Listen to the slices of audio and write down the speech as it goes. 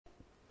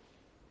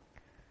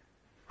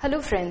Hello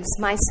friends,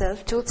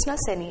 myself Jyotsna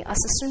Saini,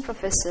 Assistant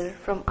Professor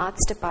from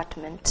Arts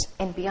Department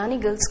in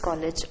Biyani Girls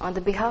College on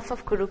the behalf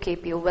of Guru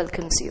KPO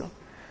welcomes you.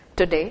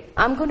 Today,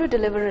 I'm going to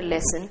deliver a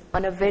lesson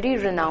on a very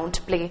renowned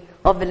play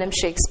of William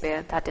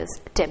Shakespeare, that is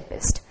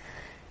Tempest.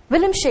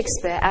 William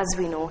Shakespeare, as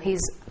we know,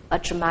 he's a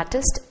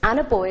dramatist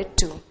and a poet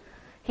too.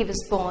 He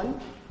was born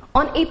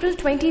on April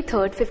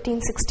 23rd,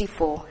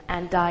 1564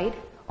 and died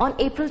on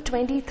April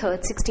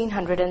 23rd,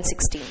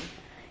 1616.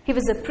 He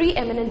was a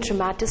preeminent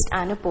dramatist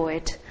and a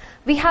poet.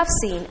 We have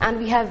seen and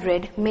we have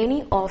read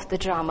many of the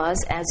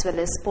dramas as well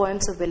as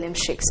poems of William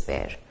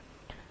Shakespeare.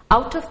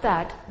 Out of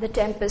that, The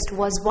Tempest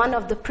was one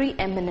of the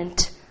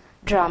preeminent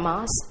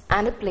dramas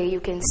and a play, you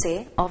can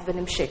say, of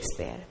William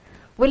Shakespeare.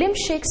 William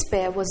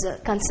Shakespeare was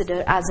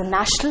considered as a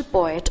national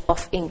poet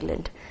of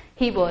England.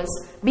 He was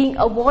being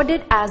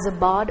awarded as a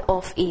Bard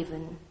of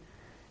Avon.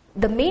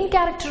 The main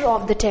character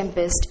of The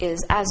Tempest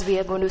is, as we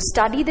are going to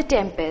study The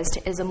Tempest,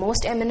 is a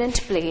most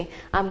eminent play.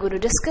 I'm going to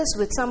discuss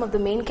with some of the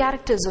main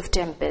characters of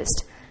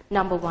Tempest.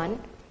 Number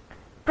one,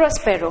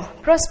 Prospero.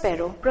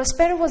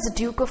 Prospero was the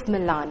Duke of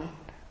Milan.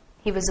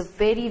 He was a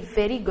very,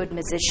 very good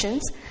musician.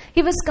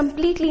 He was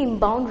completely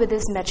inbound with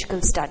his magical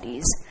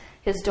studies.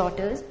 His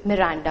daughter,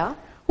 Miranda,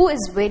 who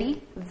is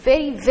very,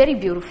 very, very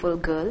beautiful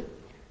girl.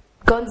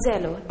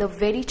 Gonzalo, the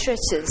very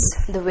treacherous,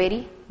 the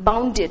very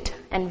bounded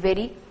and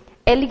very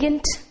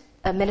elegant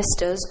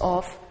ministers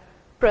of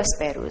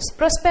Prospero's.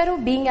 Prospero,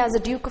 being as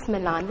a Duke of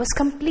Milan, was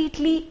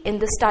completely in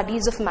the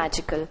studies of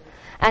magical,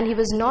 and he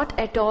was not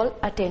at all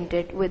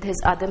attended with his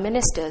other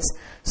ministers.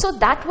 So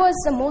that was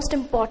the most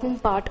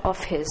important part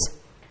of his.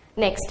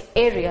 Next,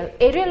 Ariel.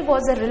 Ariel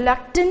was a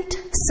reluctant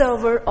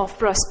server of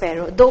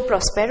Prospero, though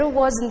Prospero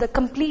was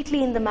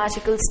completely in the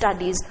magical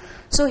studies.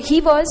 So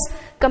he was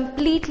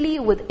completely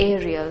with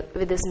Ariel,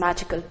 with his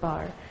magical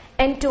power.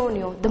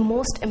 Antonio, the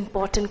most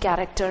important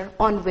character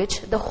on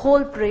which the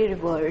whole play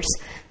revolves.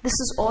 This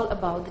is all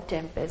about The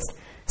Tempest.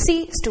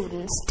 See,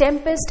 students,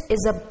 Tempest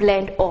is a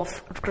blend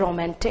of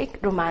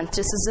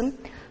romanticism,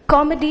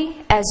 comedy,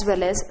 as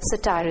well as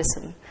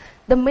satirism.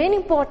 The main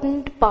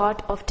important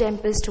part of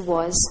Tempest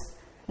was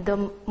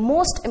the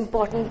most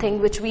important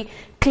thing which we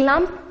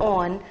clump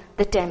on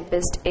The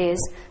Tempest is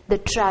the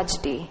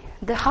tragedy.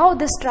 How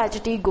this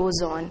tragedy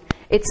goes on.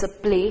 It's a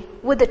play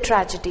with a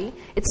tragedy,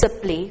 it's a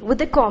play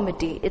with a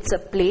comedy, it's a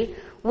play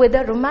with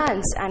a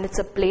romance, and it's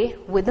a play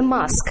with a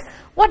mask.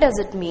 What does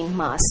it mean,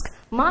 mask?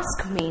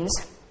 Mask means,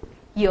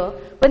 here,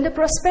 when the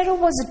Prospero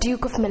was a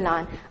Duke of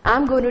Milan,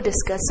 I'm going to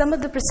discuss some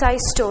of the precise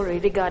story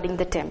regarding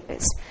The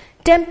Tempest.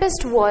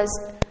 Tempest was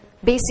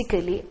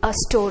basically a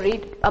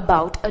story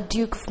about a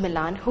Duke of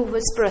Milan who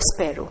was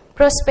Prospero.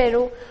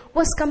 Prospero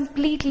was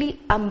completely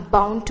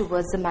unbound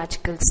towards the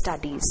magical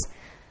studies.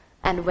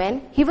 And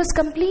when he was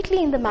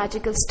completely in the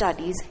magical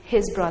studies,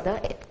 his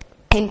brother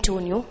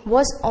Antonio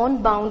was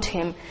unbound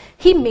him.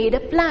 He made a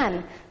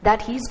plan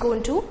that he's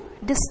going to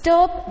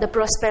disturb the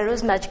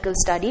Prospero's magical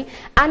study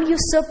and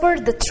usurp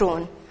the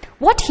throne.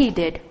 What he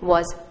did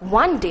was,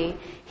 one day,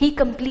 he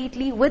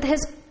completely, with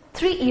his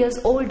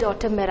 3-year-old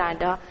daughter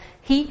Miranda,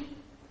 he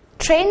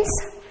trains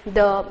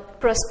the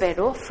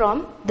Prospero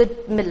from the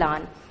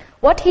Milan.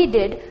 What he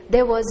did,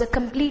 there was a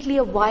completely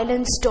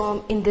violent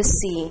storm in the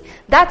sea.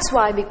 That's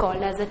why we call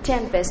it as a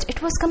tempest.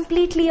 It was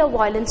completely a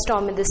violent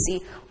storm in the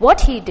sea. What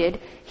he did,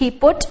 he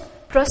put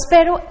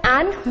Prospero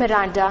and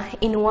Miranda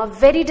in a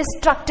very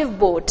destructive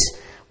boat.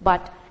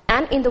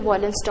 And in the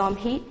violent storm,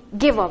 he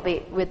gave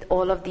away with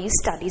all of these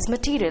studies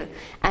material.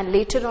 And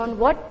later on,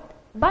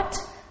 But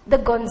the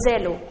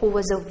Gonzalo, who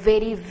was a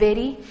very,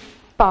 very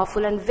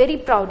powerful and very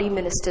proudy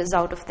ministers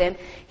out of them,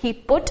 he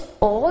put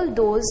all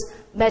those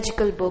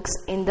magical books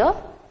in the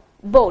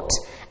boat.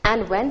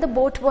 And when the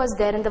boat was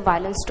there in the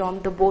violent storm,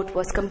 the boat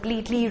was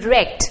completely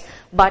wrecked.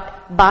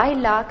 But by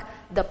luck,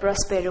 the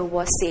Prospero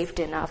was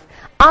saved enough.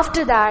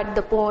 After that,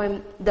 the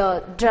poem,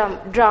 the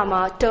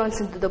drama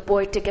turns into the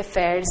poetic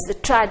affairs, the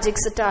tragic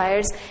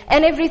satires,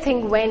 and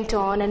everything went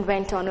on and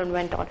went on and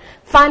went on.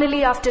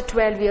 Finally, after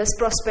 12 years,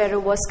 Prospero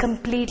was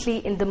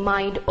completely in the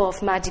mind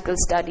of magical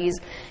studies.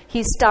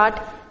 He started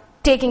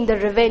taking the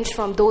revenge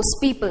from those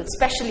people,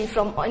 especially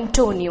from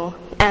Antonio.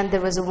 And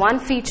there was one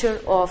feature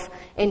of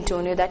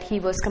Antonio that he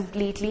was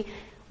completely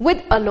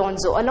with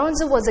Alonso.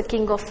 Alonso was a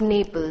king of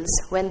Naples.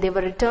 When they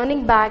were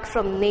returning back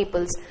from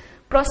Naples,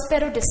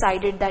 Prospero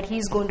decided that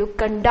he's going to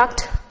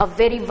conduct a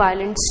very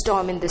violent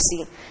storm in the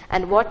sea.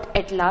 And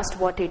at last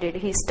what he did,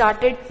 he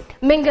started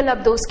mingle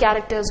up those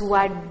characters who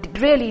had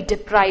really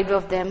deprived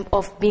of them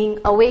of being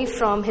away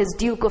from his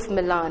Duke of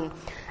Milan.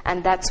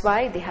 And that's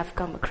why they have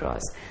come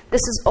across.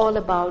 This is all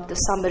about the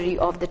summary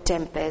of The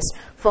Tempest.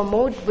 For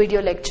more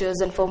video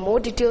lectures and for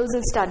more details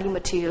and study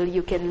material,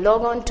 you can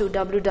log on to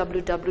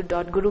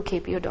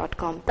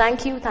www.gurukpo.com.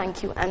 Thank you,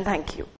 and thank you.